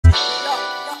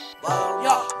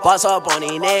Boss up on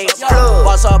these niggas.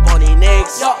 Boss up on these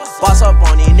niggas. Boss up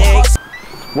on these niggas.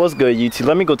 What's good, YouTube?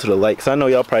 Let me go to the likes. I know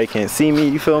y'all probably can't see me,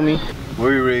 you feel me?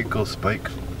 Where you ready to go, Spike?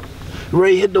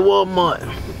 Ready to hit the Walmart.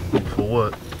 For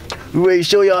what? We ready to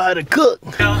show y'all how to cook.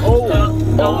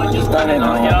 Oh, just running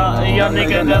on y'all. Y'all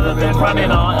niggas never been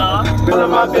running on, Feeling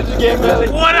my bitches get belly.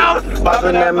 What else?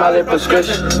 Popping that Molly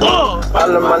prescription. All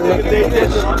of my niggas they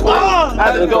ditching.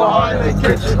 I just go hard in the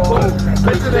kitchen.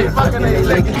 Bitches they fucking they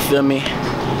licking. You feel me?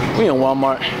 We in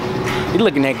Walmart. We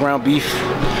looking at ground beef.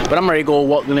 But I'm ready to go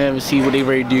walk in there and see what they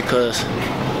ready to do, cause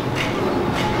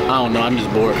I don't know, I'm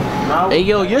just bored. Hey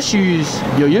yo, your shoes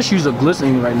are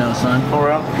glistening right now, son. For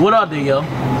real? What are they, yo?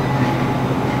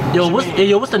 Yo,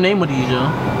 what's the name of these,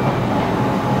 yo?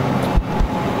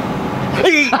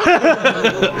 Eat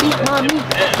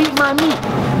my meat.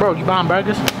 Bro, you buying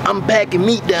burgers? I'm packing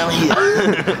meat down here.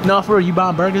 No, for real, you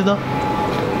buying burgers though?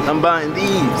 I'm buying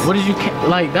these. What did you,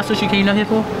 like, that's what you came down here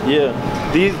for? Yeah.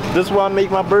 This is what I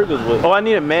make my burgers with. Oh, I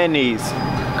need a mayonnaise.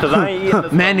 Cause I ain't eating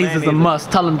this. Mayonnaise is a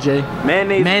must. Tell him, Jay.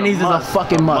 Mayonnaise is a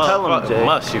fucking must. Tell him, Jay.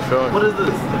 Must, you feel me? What is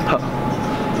this?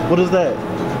 What is that?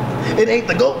 It ain't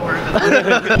the goat burger.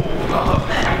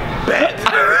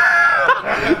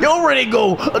 You already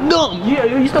go dumb. Yeah,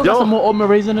 you still got some more oatmeal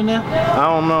raisin in there? I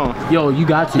don't know. Yo, you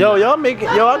got to. Yo, y'all making.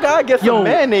 Yo, I gotta get some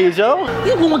mayonnaise, yo.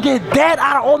 You gonna get that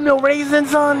out of oatmeal raisin,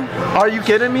 son? Are you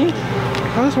kidding me?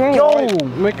 What's wrong with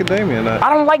macadamia nut? I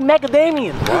don't like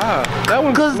macadamia. Wow, that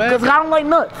one's Cause I don't like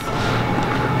nuts.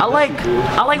 I like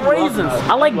raisins.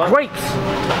 I like grapes.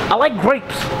 I like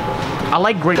grapes. I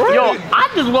like grapes. Yo, I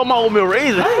just want my oatmeal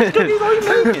raisin. How much cookies are you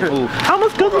making? How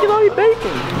much cookies are you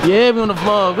baking? Yeah, we on the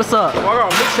vlog. What's up?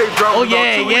 Oh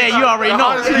yeah, you already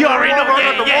know. You already know.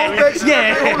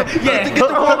 Yeah. Get the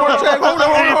homework tag. Hold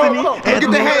on. Get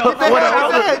the head.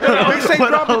 Mixtape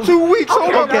drop in 2 weeks.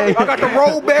 Hold on. I got the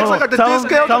rollbacks. I got the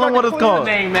discount. Tell them what it's called.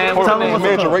 Name, man. Tell them what's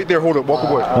called. Right there. Hold up. Walk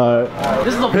away. Alright.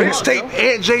 This is a Mixtape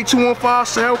at J215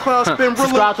 SoundCloud Spin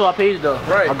Subscribe to our page though.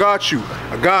 Right. I got you.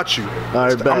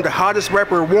 Alright, I'm the hottest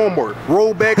rapper at Walmart.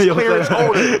 Rollbacks, clearance,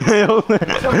 all that.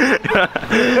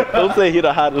 Don't say he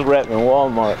the hottest rapper in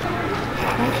Walmart.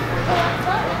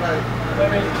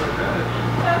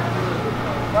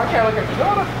 I can't look at your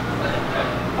daughter.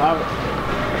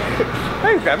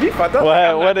 Hey, got me fucked up.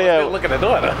 What they at? Looking at the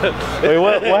daughter. Wait,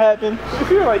 what happened?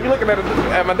 You're like, you looking at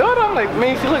my daughter? I'm like,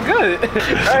 man, she look good.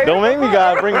 Don't make me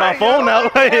gotta bring my phone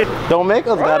out. Don't make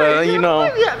us gotta, you know.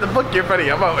 You have to book your buddy.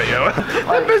 I'm over, yo.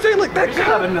 That bitch ain't look that good.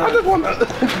 I just want to.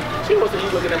 She wants to be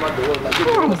looking at my daughter. Like,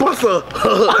 I'm a buster.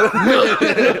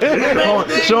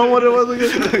 Show him what it was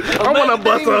again. I want a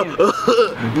buster.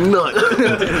 Nut. A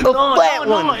flat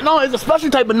one. No, it's a special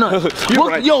type of nut.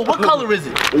 Right. Yo, what color is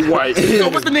it? White. Yo,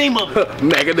 what's the name of it?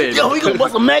 Macadamia. Yo, we gonna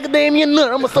bust a macadamia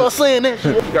nut. I'm gonna start saying that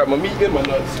shit. You got my meat and my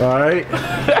nuts. Alright.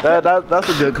 That's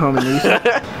a good combination.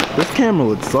 This camera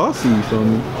looks saucy, you feel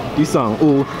me? Do something,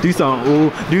 ooh, do something,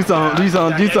 ooh, do something, do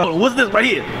something, do something. What's this right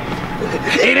here?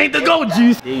 It ain't the goat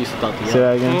juice. Yeah, you used to talk to you. Say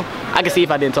that again. I can see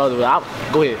if I didn't talk to her.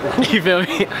 Go ahead. You feel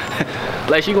me?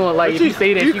 Like she gonna if you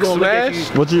say that, she gonna look at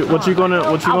you. What you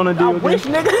gonna do? I wish,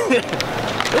 nigga.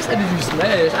 This nigga you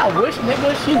smash. I wish,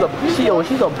 nigga.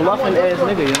 She's a bluffing ass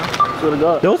nigga, you know. Swear to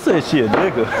God. Don't say she a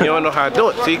nigga. You don't know how to do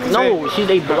it. See, No, she's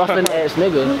a bluffing ass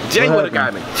nigga. Jay would have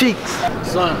got me. Cheeks.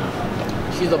 Son,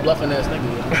 she's a bluffing ass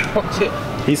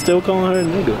nigga. He's still calling her a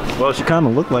nigga. Well, she kind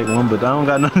of looked like one, but I don't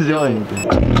got nothing to do with anything.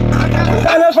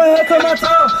 I left my head to my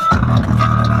toe.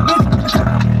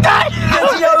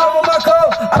 Bitch, all over my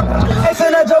coat. Hey,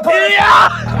 send that jump on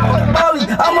Molly,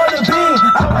 I'm on the beam.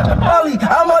 Molly,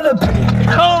 I'm on the beam.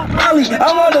 Molly,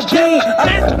 I'm on the beam.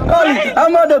 Molly,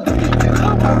 I'm on the beam.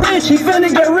 Rich, he finna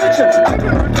get richer.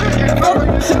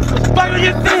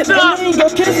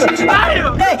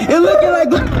 Hey, it looking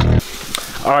like.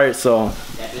 Alright, so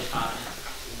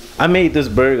I made this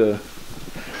burger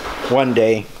one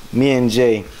day, me and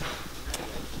Jay.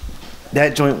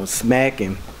 That joint was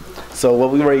smacking. So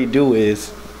what we ready to do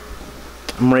is,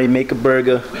 I'm ready to make a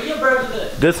burger. Where your burgers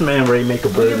at? This man ready to make a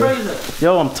burger.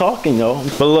 Yo, I'm talking, yo.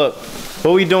 But look,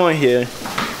 what we doing here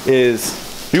is,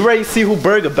 we ready to see who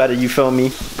burger better, you feel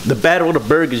me? The battle of the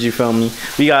burgers, you feel me?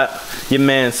 We got your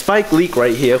man SpikeLeak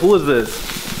right here. Who is this?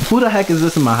 Who the heck is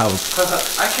this in my house?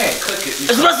 I can't cook it.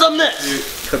 Let's mess up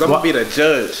next. Cause I'm gonna be the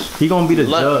judge. He gonna be the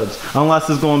judge. Unless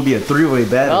it's gonna be a three-way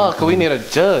battle. Oh, cause we need a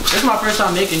judge. This is my first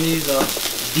time making these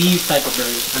type of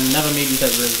burgers. I never made these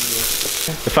type of burgers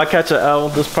before. If I catch an L,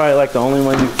 this is probably like the only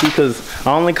one you see, because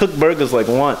I only cook burgers like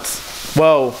once.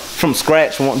 Well, from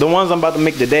scratch. The ones I'm about to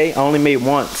make today, I only made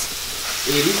once.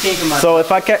 Yeah, these came from my. So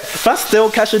if I still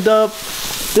catch a dub,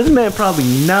 this man probably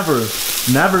never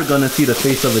gonna see the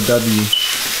face of a W.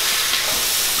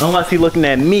 Unless he looking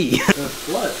at me.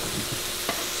 What?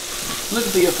 Look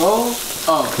at your phone.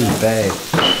 Oh. He's bad.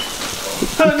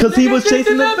 Because he was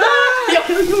chasing the bag.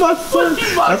 Yo, my son.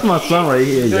 That's my son right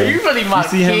here, yo. Yo, you really my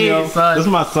see him, kid, yo? son. This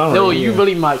is my son right No, here. you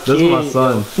really my kid. This is my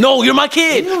son. No, you're my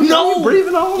kid. No, you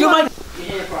breathing on you're my.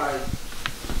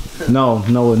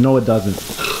 No, it doesn't.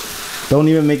 Don't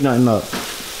even make nothing up.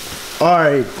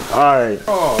 Alright.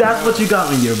 Oh, That's what you got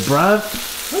on your breath?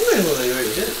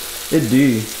 It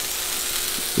do.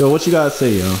 Yo, what you gotta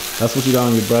say, yo? That's what you got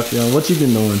on your breath, yo. What you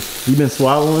been doing? You been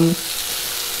swallowing?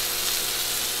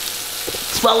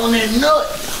 Swallowing that nut.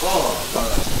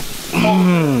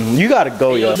 You gotta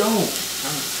go, yo.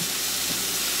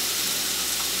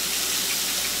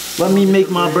 Let me make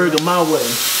my burger my way.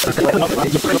 I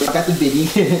got the biddy.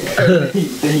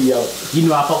 Yo, you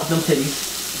know I fuck with them titties.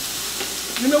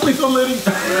 You know we so litty.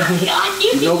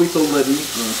 You know we so litty.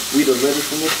 We the litty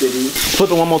from the city. Flip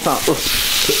it one more time.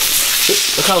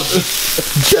 Look how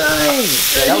dang!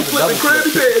 That was a double flip.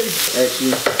 Actually,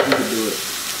 you can do it.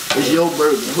 It's your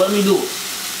burger. Let me do it.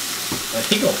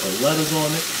 He gonna put letters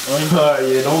on it. Alright,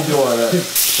 yeah, don't do all that.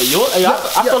 So yours,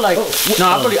 I feel like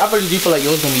I really do feel like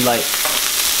yours gonna be like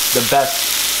the best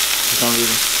for some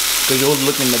reason. Cause yours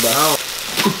looking the best.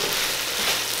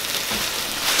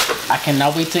 I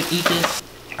cannot wait to eat this.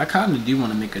 I kind of do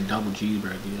want to make a double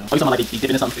cheeseburger, you know. Oh, you talking like you dip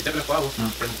it in something? Dip it in flour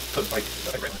and put like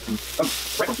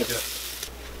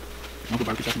you put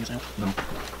barbecue sauce in your sandwich? No.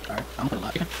 Alright, I'm gonna put a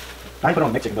lot. I ain't put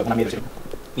on mixed chicken, but when I made the chicken.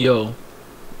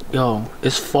 Yo,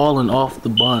 it's falling off the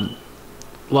bun.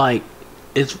 Like,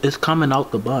 it's coming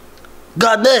out the bun.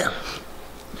 Goddamn!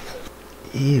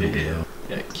 Ew. Yeah,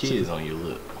 got kids on your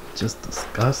lip. Just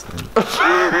disgusting.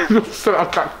 So I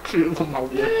got kids on my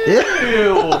lip. Ew,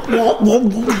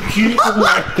 you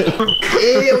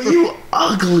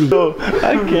ugly. Yo,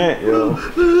 I can't, yo.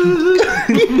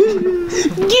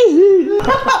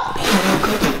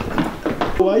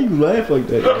 Why you laugh like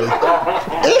that, yo?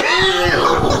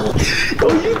 Oh,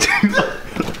 you too.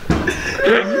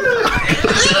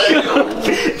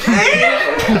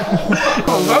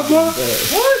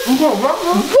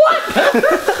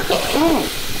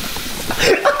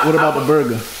 What about the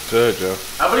burger? good, Joe.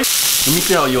 Let me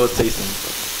see how yours tasting.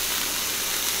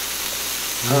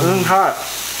 Hot.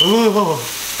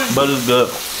 But it's good.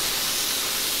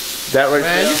 That right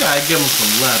Man, there. you gotta give him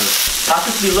some lettuce.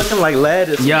 Pockets be looking like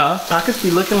lettuce. Yeah. Pockets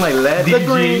be looking like lettuce.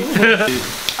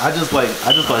 I just like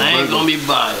I ain't gonna be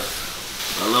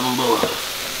biased. I love them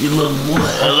both. You love them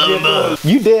both. I love them both.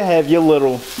 You did have your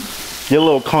little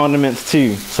condiments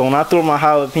too. So when I throw my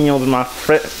jalapenos and my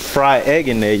fried egg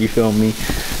in there, you feel me?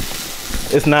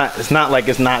 It's not like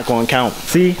it's not going to count.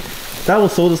 See, that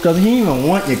was so disgusting. He didn't even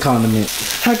want your condiment.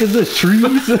 Heck is this, trees?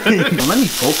 Let me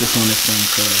focus on this thing,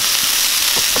 cause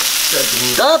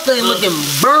that thing looking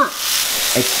burnt.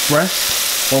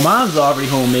 Express. Well, mine's already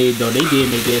homemade though. They did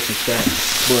make theirs from scratch,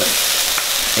 but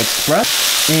Express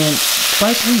and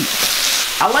SpikeLeak.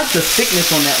 I like the thickness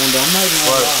on that one though. I'm not even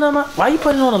gonna lie. Why you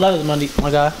putting on the lettuce,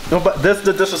 my guy? No, but that's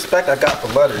the disrespect I got for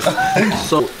letters.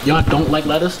 So y'all don't like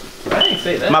lettuce? I didn't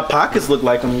say that. My pockets look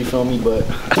like them, you feel me? But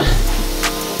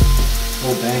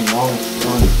oh dang, wrong.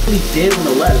 He did on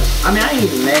the lettuce. I mean, I ain't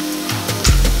even mad.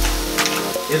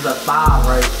 It's a thigh,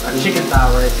 right? A chicken thigh,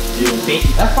 right? Yeah.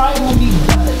 That's probably gonna be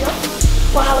better, yo.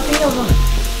 Put jalapenos on it.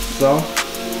 So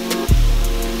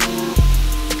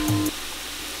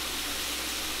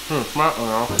Smart one,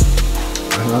 y'all.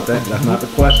 that's not the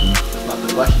question. That's not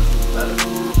the question. It's better.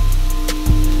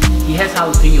 He has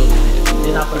jalapenos in it. He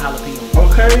did not put jalapenos.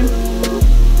 Okay.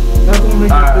 That's gonna make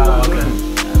Okay.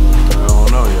 I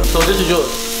don't know, yo. So this is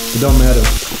yours. It don't matter.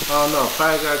 I don't know.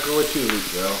 Probably gotta go with you,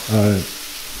 yo. Alright.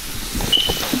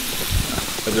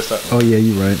 I just thought. Oh yeah,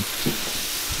 you right.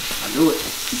 I knew it.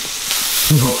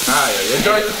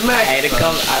 Enjoy the smack. I had to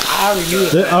come. I already knew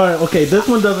it. Alright, okay, this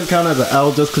one doesn't count as an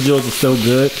L just because yours is so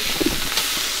good. It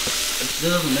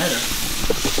doesn't matter.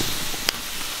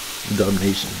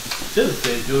 Domination. Just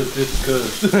said do it just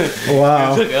cause.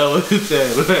 Wow. You took L with his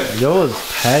head. Yours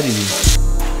patty.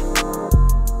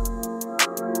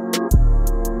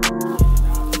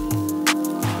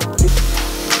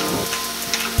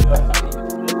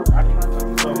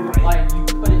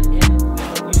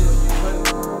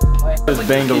 This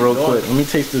banger real quick. Let me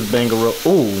taste this banger real.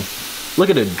 Ooh, look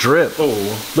at the drip.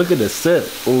 Ooh, look at the sip.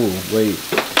 Ooh, wait.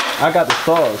 I got the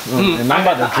sauce, and I'm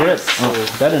about to drip.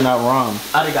 That is not wrong.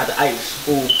 I done got the ice.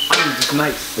 Ooh, I need just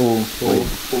nice. Ooh, wait.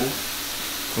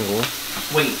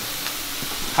 Wait.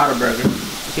 Powder burger.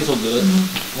 Tastes so good.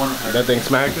 One of her. That thing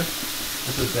smacked it?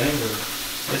 It's a banger.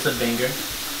 It's a banger.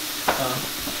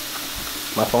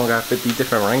 My phone got 50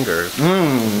 different ringers.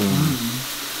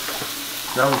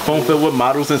 Phone filled with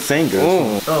models and singers.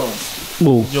 Yo,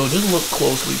 just look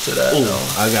closely to that.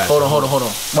 I got Hold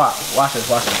on. Watch this.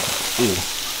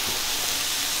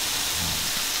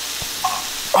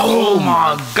 Oh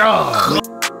my God.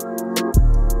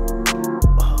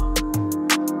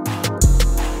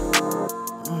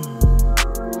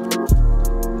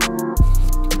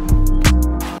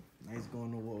 Nice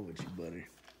going to war with you, buddy.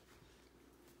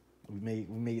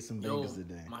 We made some bangers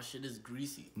today. My shit is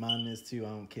greasy. Mine is too. I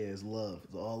don't care. It's love.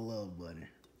 It's all love, buddy.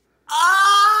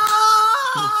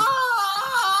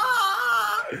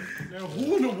 Now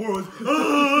who in the world?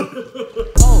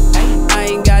 I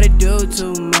ain't gotta do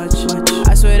too much.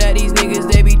 I swear that these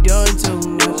niggas, they be doing too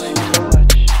much.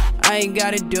 I ain't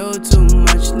gotta do too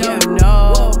much.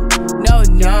 No.